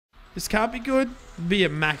This can't be good. Be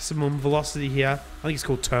at maximum velocity here. I think it's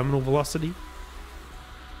called terminal velocity.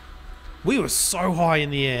 We were so high in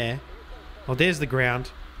the air. Oh, there's the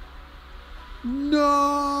ground.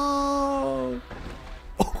 No!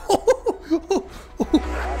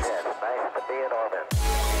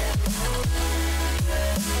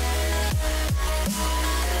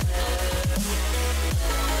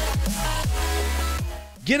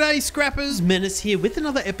 G'day Scrappers, Mennace here with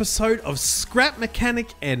another episode of Scrap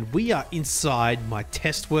Mechanic, and we are inside my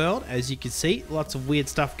test world. As you can see, lots of weird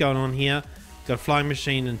stuff going on here. Got a flying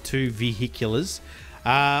machine and two vehiculars.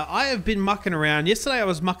 I have been mucking around. Yesterday I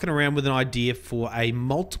was mucking around with an idea for a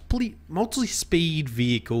multi-speed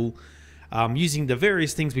vehicle using the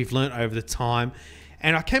various things we've learned over the time,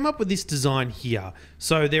 and I came up with this design here.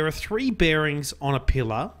 So there are 3 bearings on a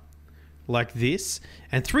pillar like this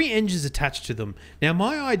and 3 engines attached to them. Now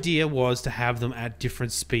my idea was to have them at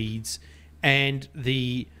different speeds, and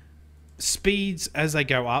the speeds as they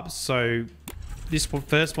go up, so this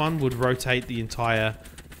first one would rotate the entire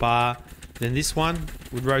bar, then this one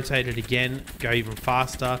would rotate it again, go even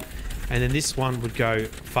faster, and then this one would go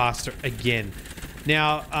faster again.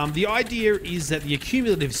 Now the idea is that the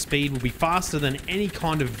accumulative speed will be faster than any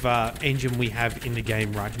kind of engine we have in the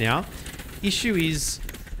game right now. Issue is,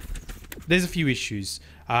 there's a few issues.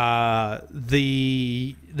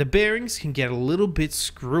 The bearings can get a little bit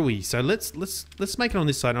screwy, so let's make it on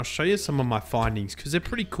this side and I'll show you some of my findings because they're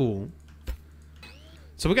pretty cool.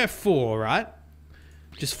 So we'll go 4, right?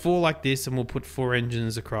 Just 4 like this, and we'll put 4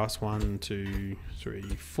 engines across. 1, 2, 3,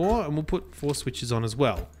 4, and we'll put 4 switches on as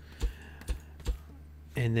well.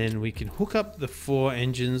 And then we can hook up the 4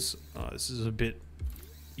 engines. Oh, this is a bit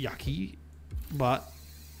yucky, but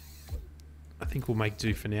I think we'll make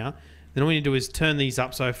do for now. Then all we need to do is turn these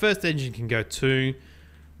up. So first engine can go 2,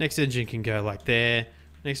 next engine can go like there,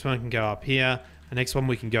 next one can go up here, and next one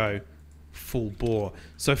we can go full bore.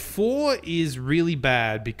 So 4 is really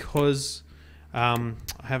bad because I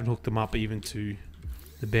haven't hooked them up even to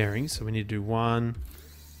the bearings. So we need to do 1,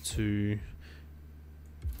 2,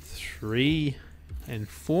 3, and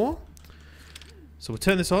 4. So we'll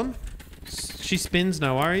turn this on. She spins,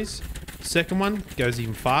 no worries. Second one goes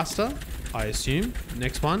even faster, I assume.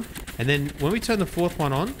 Next one. And then when we turn the 4th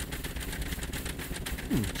one on,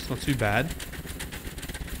 it's not too bad.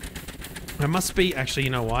 It must be, actually, you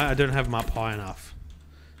know why? I don't have them up high enough.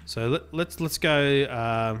 So let's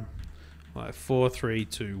go like 4, 3,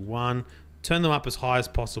 2, 1. Turn them up as high as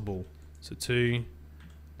possible. So 2,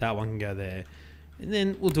 that one can go there. And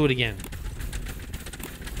then we'll do it again.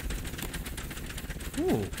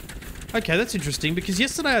 Ooh. Okay, that's interesting because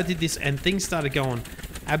yesterday I did this and things started going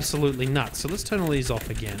absolutely nuts. So let's turn all these off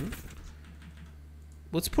again.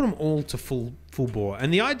 Let's put them all to full bore.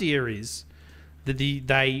 And the idea is that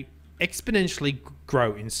they exponentially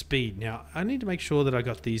grow in speed. Now, I need to make sure that I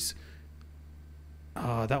got these.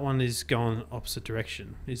 Oh, that one is going opposite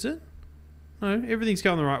direction. Is it? No, everything's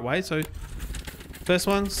going the right way. So first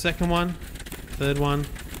one, second one, third one,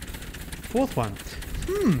 4th one.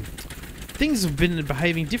 Things have been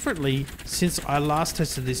behaving differently since I last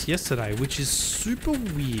tested this yesterday, which is super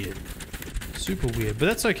weird. Super weird, but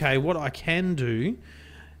that's okay. What I can do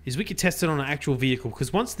is we can test it on an actual vehicle,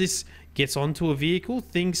 because once this gets onto a vehicle,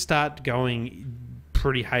 things start going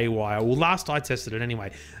pretty haywire. Well, last I tested it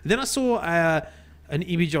anyway. Then I saw an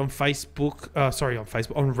image on Facebook,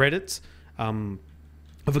 on Reddit,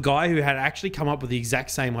 of a guy who had actually come up with the exact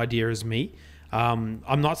same idea as me. I'm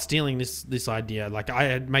not stealing this idea. Like, I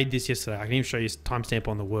had made this yesterday. I can even show you a timestamp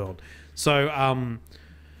on the world. So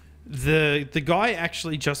the guy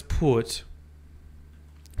actually just put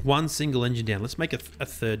 1 single engine down. Let's make a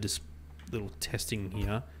third little testing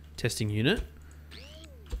here. Testing unit.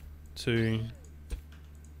 2,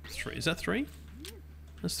 3. Is that 3?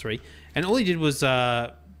 That's 3. And all he did was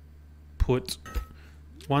put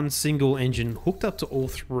 1 single engine hooked up to all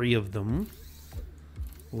 3 of them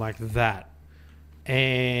like that.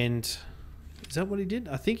 And is that what he did?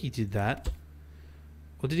 I think he did that.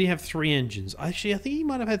 Or did he have 3 engines? Actually, I think he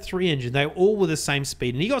might have had 3 engines. They all were the same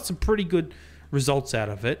speed, and he got some pretty good results out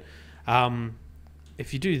of it.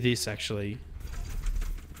 If you do this, actually,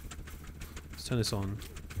 let's turn this on.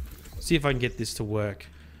 See if I can get this to work.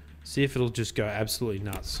 See if it'll just go absolutely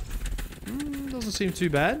nuts. Doesn't seem too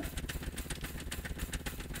bad.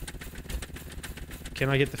 Can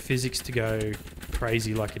I get the physics to go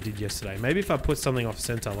crazy like it did yesterday? Maybe if I put something off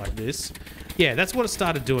center like this. Yeah, that's what it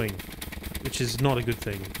started doing, which is not a good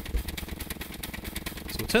thing.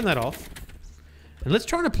 So we'll turn that off. And let's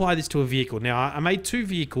try and apply this to a vehicle. Now, I made 2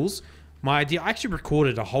 vehicles. My idea, I actually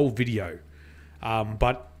recorded a whole video,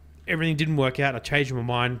 but everything didn't work out. I changed my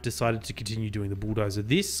mind, decided to continue doing the bulldozer.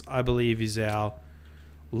 This, I believe, is our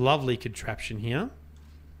lovely contraption here.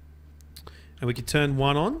 And we can turn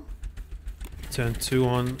 1 on, turn 2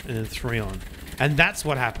 on, and then 3 on. And that's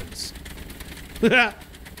what happens.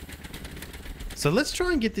 So let's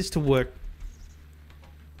try and get this to work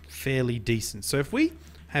fairly decent. So if we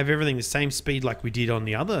have everything the same speed like we did on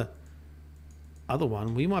the other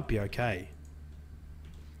one, we might be okay.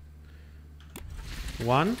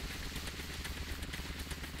 1,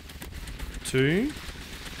 2.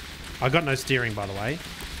 I got no steering, by the way.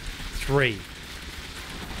 3.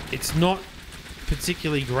 It's not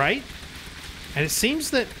particularly great, and it seems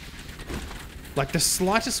that like the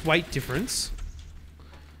slightest weight difference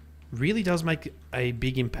really does make a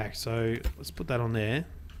big impact. So let's put that on there.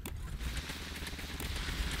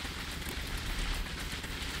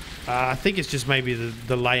 I think it's just maybe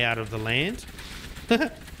the layout of the land.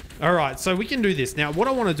 Alright, so we can do this. Now, what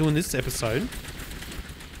I want to do in this episode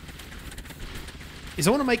is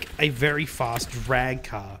I want to make a very fast drag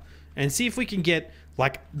car and see if we can get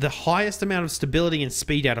like the highest amount of stability and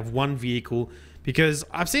speed out of one vehicle, because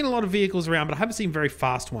I've seen a lot of vehicles around, but I haven't seen very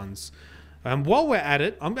fast ones. While we're at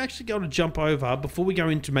it, I'm actually going to jump over before we go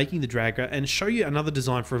into making the dragger and show you another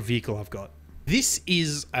design for a vehicle I've got. This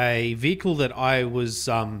is a vehicle that I was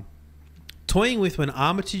toying with when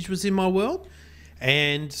Armitage was in my world,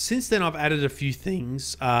 and since then I've added a few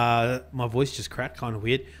things. My voice just cracked, kind of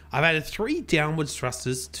weird. I've added 3 downwards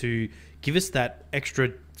thrusters to give us that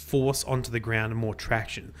extra force onto the ground and more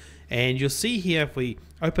traction. And you'll see here, if we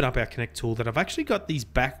open up our Connect tool, that I've actually got these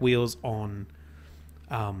back wheels on.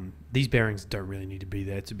 These bearings don't really need to be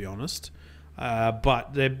there, to be honest, but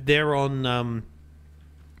they're on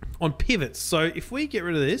pivots. So if we get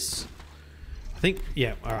rid of this, I think,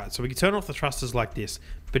 yeah, all right. So we can turn off the thrusters like this.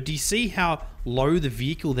 But do you see how low the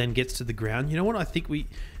vehicle then gets to the ground? You know what? I think we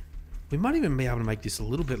might even be able to make this a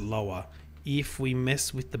little bit lower if we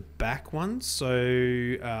mess with the back ones.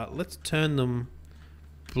 So let's turn them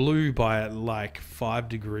blue by like 5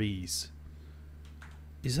 degrees.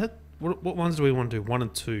 Is that what ones do we want to do? 1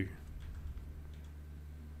 and 2.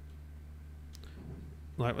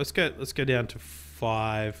 Like let's go down to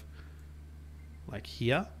 5, like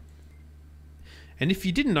here. And if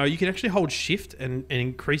you didn't know, you can actually hold shift and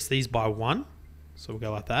increase these by 1. So we'll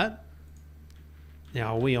go like that.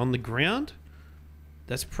 Now, are we on the ground?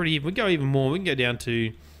 That's pretty... We go even more. We can go down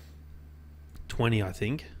to 20, I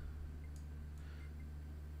think.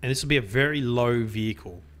 And this will be a very low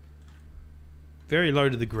vehicle. Very low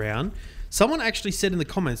to the ground. Someone actually said in the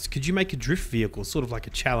comments, could you make a drift vehicle? Sort of like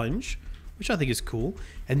a challenge, which I think is cool.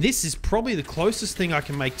 And this is probably the closest thing I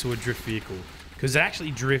can make to a drift vehicle, because it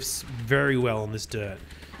actually drifts very well on this dirt.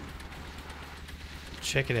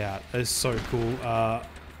 Check it out. That is so cool.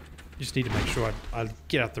 Just need to make sure I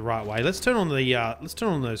get out the right way. Let's turn on the let's turn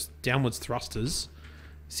on those downwards thrusters.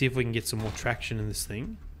 See if we can get some more traction in this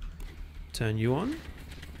thing. Turn you on.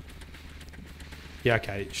 Yeah,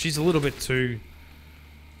 okay. She's a little bit too...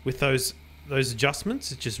 With those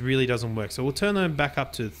adjustments, it just really doesn't work. So we'll turn them back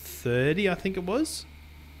up to 30, I think it was.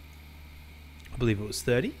 I believe it was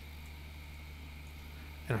 30.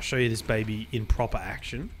 And I'll show you this baby in proper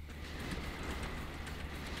action.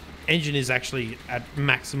 Engine is actually at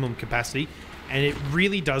maximum capacity, and it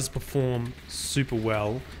really does perform super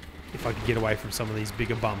well if I could get away from some of these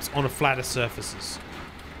bigger bumps on a flatter surfaces.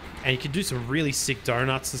 And you can do some really sick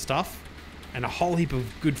donuts and stuff, and a whole heap of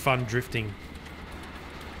good fun drifting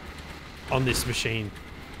on this machine.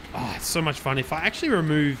 Oh, it's so much fun. If I actually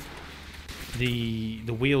remove the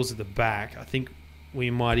wheels at the back, I think we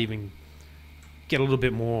might even get a little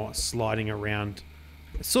bit more sliding around.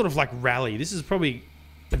 It's sort of like rally. This is probably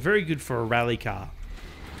very good for a rally car.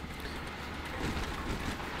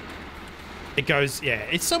 It goes, yeah,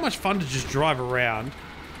 it's so much fun to just drive around.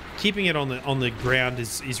 Keeping it on the ground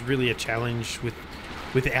is really a challenge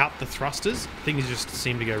without the thrusters. Things just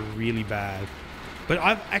seem to go really bad. But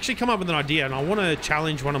I've actually come up with an idea, and I want to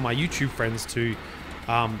challenge one of my YouTube friends to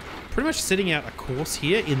pretty much setting out a course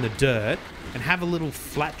here in the dirt and have a little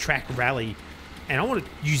flat track rally. And I want to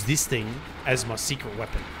use this thing as my secret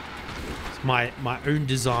weapon. It's my own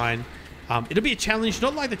design. It'll be a challenge,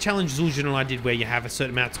 not like the challenge Zul'jin and I did where you have a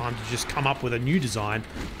certain amount of time to just come up with a new design.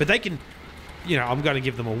 But they can, you know, I'm going to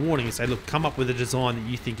give them a warning and say, look, come up with a design that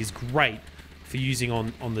you think is great for using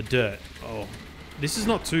on the dirt. Oh, this is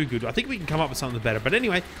not too good. I think we can come up with something better. But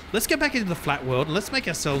anyway, let's get back into the flat world and let's make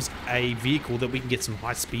ourselves a vehicle that we can get some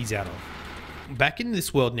high speeds out of. Back in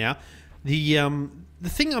this world now, the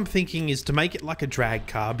thing I'm thinking is to make it like a drag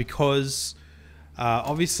car, because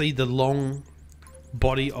obviously the long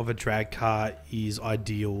body of a drag car is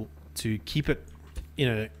ideal to keep it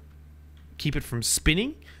in keep it from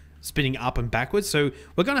spinning up and backwards. So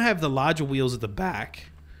we're going to have the larger wheels at the back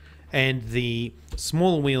and the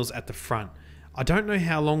smaller wheels at the front. I don't know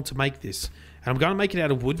how long to make this. And I'm going to make it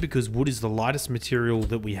out of wood because wood is the lightest material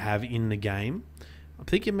that we have in the game. I'm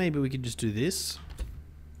thinking maybe we could just do this.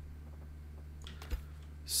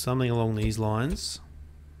 Something along these lines.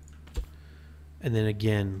 And then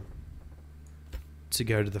again, to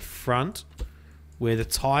go to the front, where the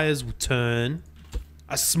tires will turn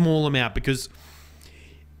a small amount, because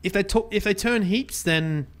if they turn heaps,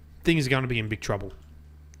 then things are going to be in big trouble.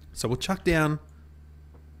 So we'll chuck down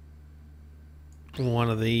one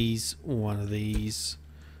of these.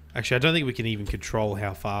 Actually, I don't think we can even control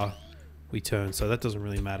how far we turn, so that doesn't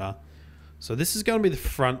really matter. So this is going to be the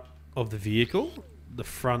front of the vehicle, the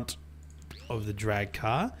front of the drag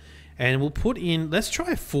car, and we'll put in, let's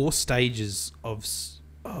try 4 stages of,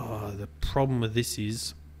 the problem with this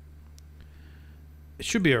is, it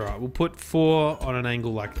should be alright. We'll put 4 on an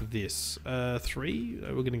angle like this. 3,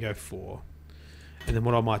 we're going to go 4. And then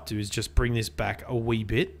what I might do is just bring this back a wee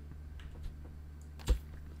bit.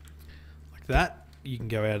 Like that. You can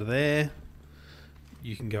go out of there.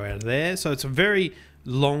 You can go out of there. So it's a very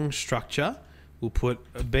long structure. We'll put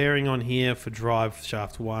a bearing on here for drive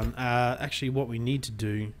shaft 1. Actually, what we need to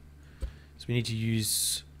do is we need to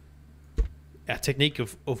use our technique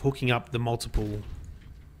of hooking up the multiple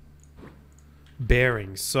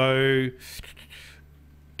bearings. So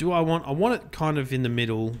I want it kind of in the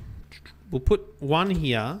middle. We'll put 1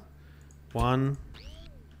 here. 1,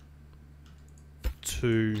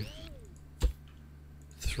 2,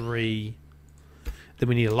 3. Then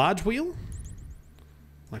we need a large wheel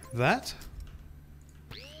like that.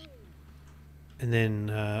 And then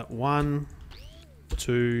 1,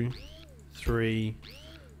 2, 3,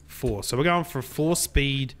 4. So we're going for a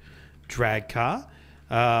 4-speed drag car.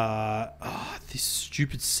 This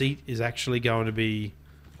stupid seat is actually going to be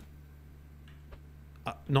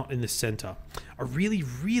not in the center. I really,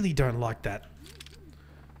 really don't like that.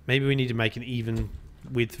 Maybe we need to make an even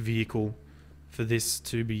width vehicle for this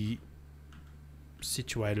to be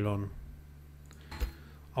situated on.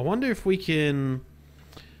 I wonder if we can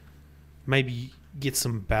maybe get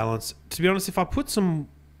some balance. To be honest, if I put something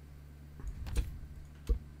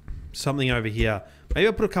over here, maybe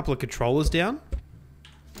I'll put a couple of controllers down.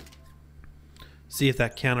 See if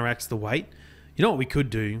that counteracts the weight. You know what we could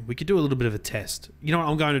do? We could do a little bit of a test. You know what?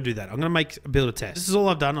 I'm going to do that. I'm going to build a test. This is all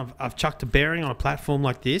I've done. I've chucked a bearing on a platform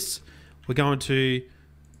like this. We're going to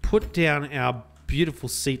put down our beautiful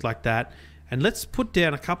seat like that. And let's put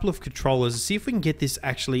down a couple of controllers and see if we can get this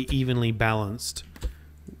actually evenly balanced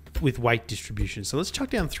with weight distribution. So let's chuck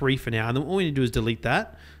down 3 for now. And then all we need to do is delete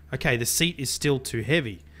that. Okay, the seat is still too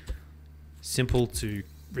heavy. Simple to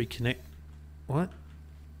reconnect. What?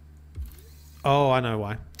 Oh, I know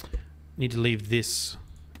why. Need to leave this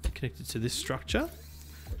connected to this structure.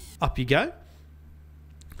 Up you go.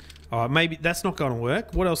 All right, maybe that's not going to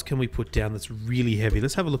work. What else can we put down that's really heavy?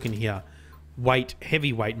 Let's have a look in here. Weight,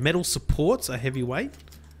 heavy weight. Metal supports are heavy weight.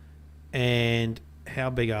 And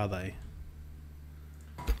how big are they?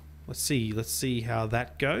 Let's see how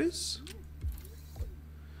that goes.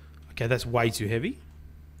 Okay, that's way too heavy.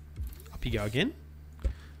 Up you go again.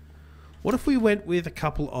 What if we went with a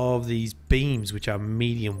couple of these beams, which are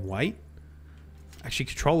medium weight? Actually,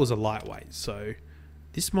 controllers are lightweight, so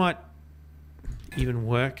this might even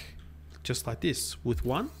work just like this with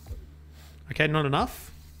 1. Okay, not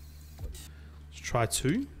enough. Let's try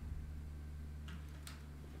 2.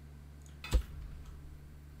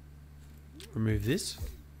 Remove this.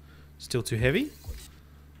 Still too heavy.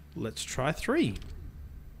 Let's try 3.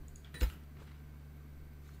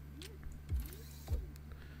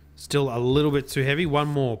 Still a little bit too heavy. 1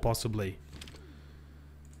 more, possibly.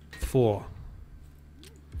 4.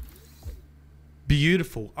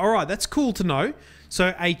 Beautiful. All right, that's cool to know.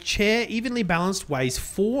 So a chair evenly balanced weighs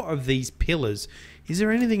 4 of these pillars. Is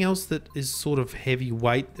there anything else that is sort of heavy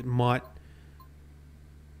weight that might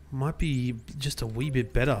be just a wee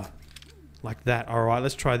bit better? Like that. All right,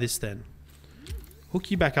 let's try this then. Hook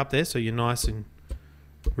you back up there so you're nice and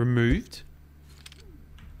removed.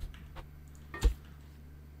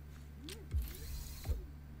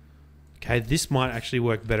 Okay, this might actually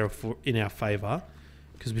work better in our favor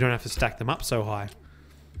because we don't have to stack them up so high.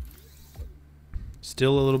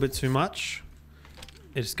 Still a little bit too much.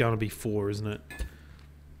 It's going to be 4, isn't it?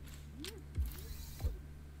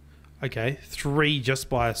 Okay, 3 just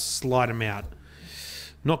by a slight amount.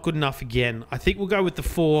 Not good enough again. I think we'll go with the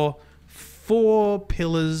 4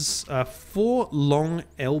 pillars, 4 long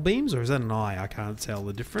L beams, or is that an I? I can't tell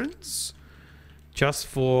the difference. Just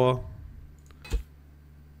for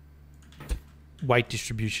weight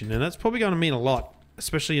distribution, and that's probably going to mean a lot,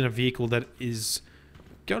 especially in a vehicle that is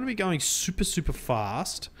going to be going super, super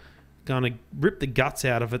fast. Going to rip the guts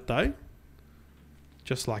out of it though,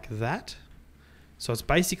 just like that. So it's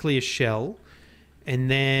basically a shell, and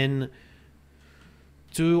then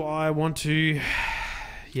do I want to?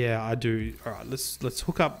 Yeah, I do. All right, let's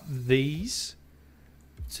hook up these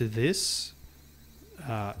to this.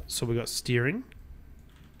 So we got steering.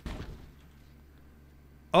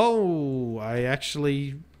 Oh, I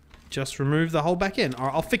actually just removed the whole back end. All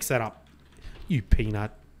right, I'll fix that up. You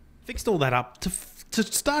peanut. Fixed all that up. To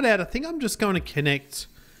start out, I think I'm just going to connect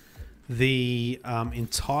the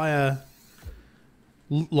entire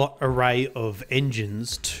array of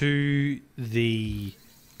engines to the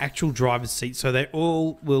actual driver's seat, so they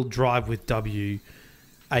all will drive with W,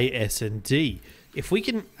 A, S, and D. If we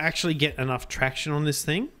can actually get enough traction on this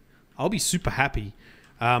thing, I'll be super happy.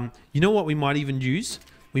 You know what we might even use?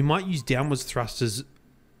 We might use downwards thrusters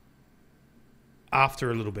after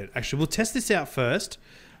a little bit. Actually, we'll test this out first.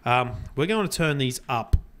 We're going to turn these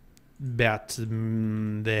up about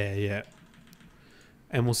there, yeah.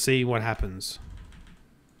 And we'll see what happens.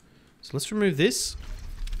 So let's remove this.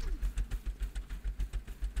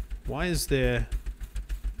 Why is there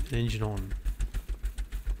an engine on?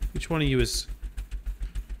 Which one of you is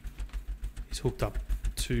hooked up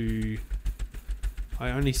to?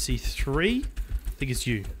 I only see 3. I think it's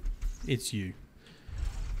you. It's you.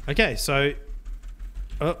 Okay, so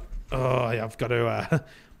yeah, I've got to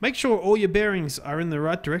make sure all your bearings are in the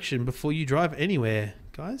right direction before you drive anywhere,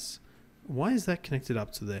 guys. Why is that connected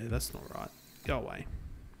up to there? That's not right. Go away.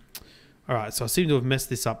 All right, so I seem to have messed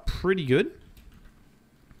this up pretty good.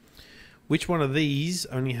 Which one of these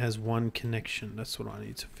only has one connection? That's what I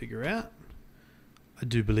need to figure out. I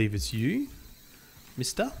do believe it's you,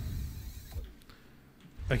 mister.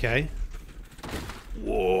 Okay.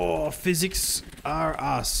 Whoa, physics are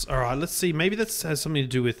us. All right, let's see. Maybe that has something to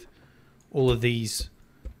do with all of these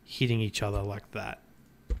hitting each other like that.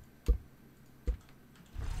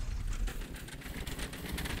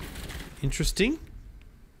 Interesting.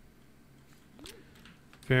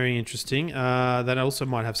 Very interesting. That also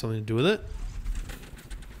might have something to do with it.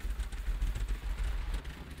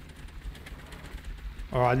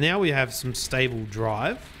 All right, now we have some stable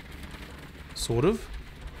drive. Sort of.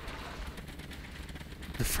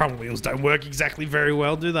 The front wheels don't work exactly very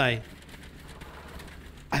well, do they?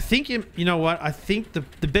 I think, you know what? I think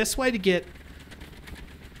the best way to get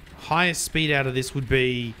highest speed out of this would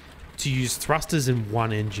be to use thrusters in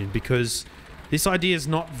one engine, because this idea is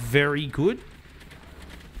not very good.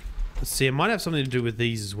 Let's see, it might have something to do with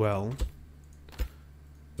these as well.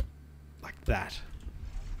 Like that.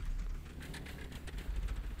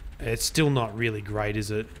 It's still not really great, is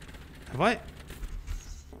it? Have I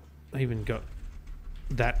even got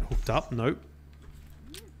that hooked up? Nope.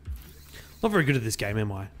 Not very good at this game,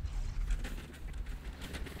 am I?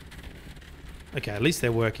 Okay, at least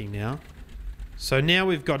they're working now. So now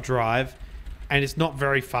we've got drive, and it's not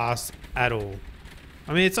very fast at all.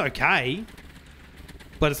 I mean, it's okay,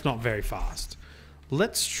 but it's not very fast.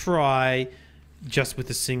 Let's try just with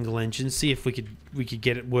a single engine, see if we could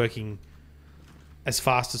get it working as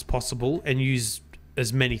fast as possible and use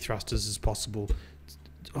as many thrusters as possible.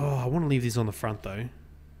 Oh, I want to leave these on the front though.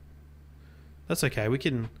 That's okay. We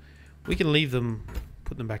can leave them,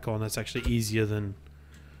 put them back on. That's actually easier than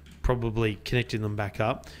probably connecting them back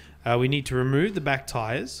up. We need to remove the back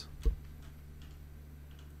tires,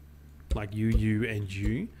 like you, and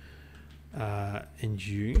you. And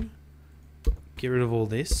you. Get rid of all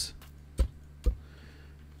this.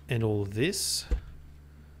 And all of this.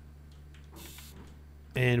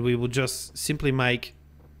 And we will just simply make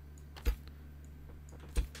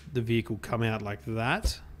the vehicle come out like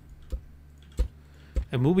that.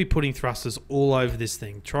 And we'll be putting thrusters all over this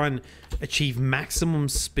thing. Try and achieve maximum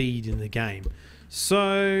speed in the game.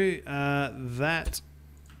 So, that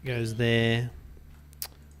goes there.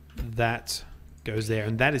 That goes there,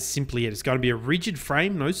 and that is simply it. It's going to be a rigid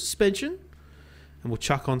frame, no suspension, and we'll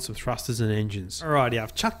chuck on some thrusters and engines. Alrighty,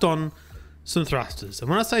 I've chucked on some thrusters, and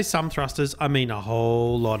when I say some thrusters, I mean a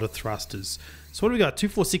whole lot of thrusters. So what do we got? 2,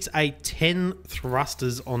 4, 6, 8, 10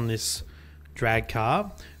 thrusters on this drag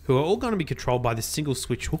car, who are all going to be controlled by this single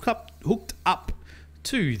switch hooked up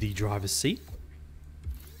to the driver's seat.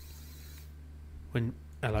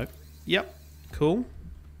 Hello. Yep, cool.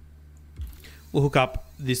 We'll hook up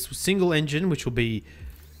this single engine, which will be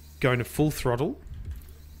going to full throttle.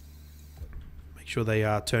 Make sure they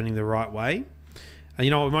are turning the right way. And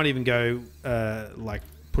you know what, we might even go, like,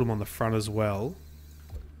 put them on the front as well.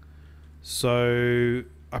 So,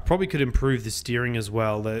 I probably could improve the steering as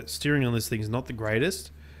well. The steering on this thing is not the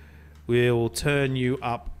greatest. We'll turn you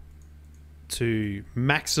up to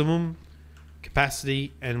maximum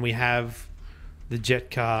capacity, and we have the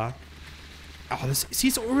jet car. Oh, this, see,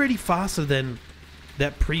 it's already faster than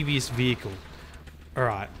that previous vehicle. All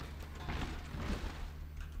right.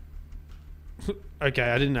 Okay,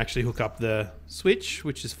 I didn't actually hook up the switch,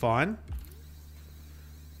 which is fine.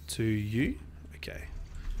 To you. Okay.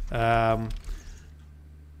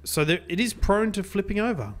 So there, it is prone to flipping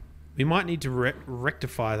over. We might need to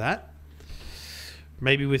rectify that.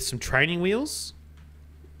 Maybe with some training wheels.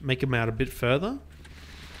 Make them out a bit further.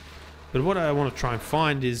 But what I want to try and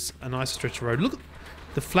find is a nice stretch of road. Look,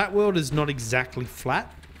 the flat world is not exactly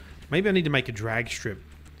flat. Maybe I need to make a drag strip.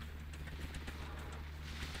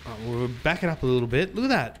 Oh, we'll back it up a little bit. Look at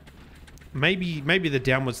that. Maybe the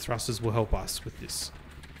downwards thrusters will help us with this.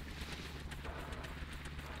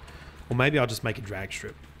 Or maybe I'll just make a drag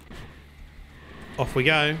strip. Off we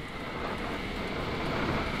go.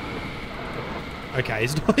 Okay,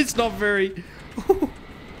 it's not very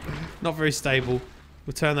not very stable.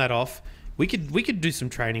 We'll turn that off. We could do some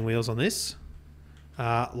training wheels on this.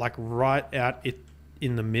 Like right out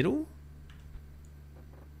in the middle.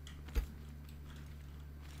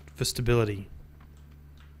 For stability.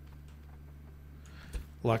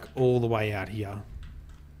 Like all the way out here.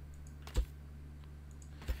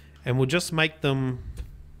 And we'll just make them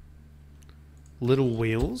little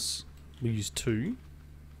wheels. We'll use 2.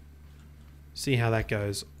 See how that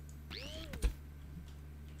goes.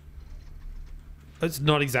 It's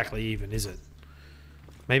not exactly even, is it?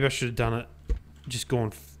 Maybe I should have done it, just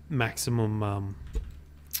gone maximum,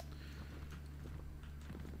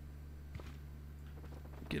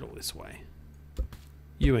 get all this way.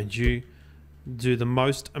 You and you do the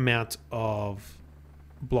most amount of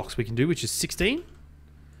blocks we can do, which is 16.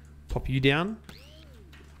 Pop you down.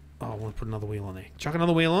 Oh, I want to put another wheel on there. Chuck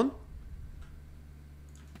another wheel on.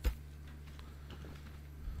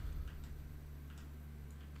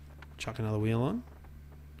 Chuck another wheel on.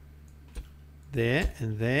 There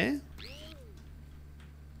and there.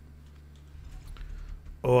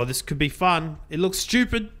 Oh, this could be fun. It looks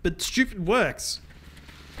stupid, but stupid works.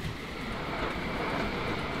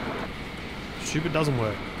 Stupid doesn't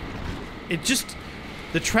work. It just...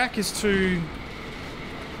 The track is too...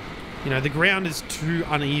 You know, the ground is too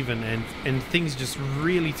uneven and things just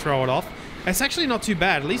really throw it off. It's actually not too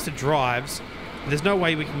bad. At least it drives. There's no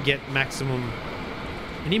way we can get maximum...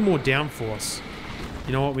 We need more downforce.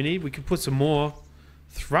 You know what we need? We could put some more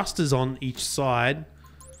thrusters on each side.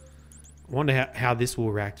 I wonder how this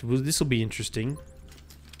will react. This will be interesting.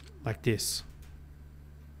 Like this.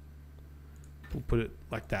 We'll put it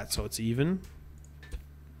like that so it's even.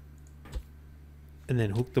 And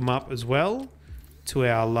then hook them up as well to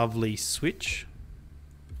our lovely switch.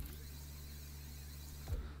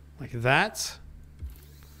 Like that.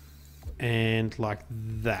 And like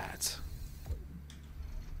that.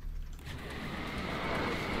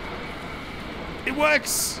 It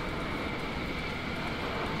works!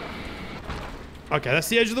 Okay, that's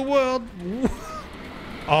the edge of the world.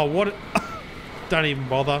 Oh, what? Don't even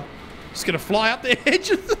bother. Just gonna fly up the edge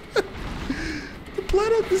of the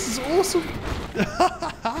planet. This is awesome.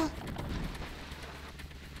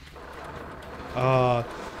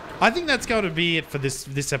 I think that's going to be it for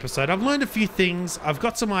this episode. I've learned a few things. I've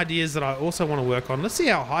got some ideas that I also want to work on. Let's see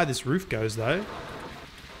how high this roof goes, though.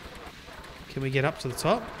 Can we get up to the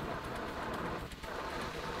top?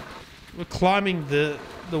 We're climbing the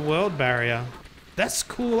world barrier. That's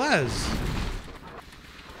cool as.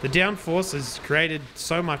 The downforce is created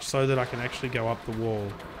so much so that I can actually go up the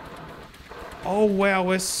wall. Oh wow,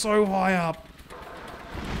 we're so high up.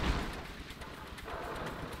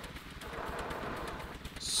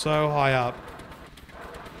 So high up.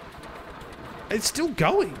 It's still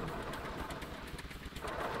going.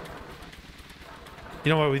 You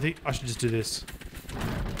know what we think? I should just do this.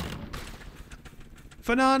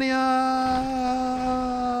 Fanania!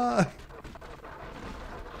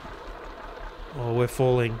 Oh, we're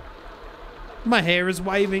falling. My hair is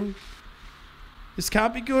waving. This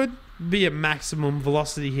can't be good. Be a maximum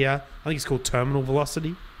velocity here. I think it's called terminal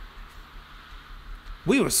velocity.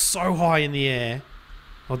 We were so high in the air.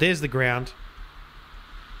 Oh, there's the ground.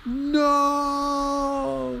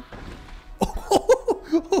 No!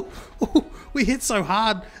 We hit so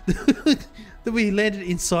hard that we landed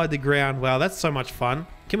inside the ground. Wow, that's so much fun.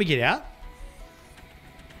 Can we get out?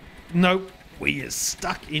 Nope. We are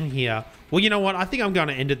stuck in here. Well, you know what? I think I'm going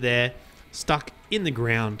to end it there. Stuck in the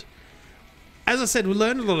ground. As I said, we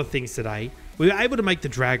learned a lot of things today. We were able to make the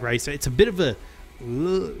drag racer. It's a bit of a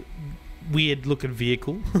weird looking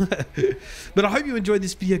vehicle. But I hope you enjoyed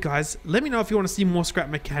this video, guys. Let me know if you want to see more Scrap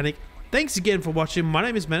Mechanic Thanks again for watching. My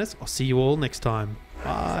name is Mennace. I'll see you all next time.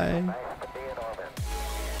 Bye.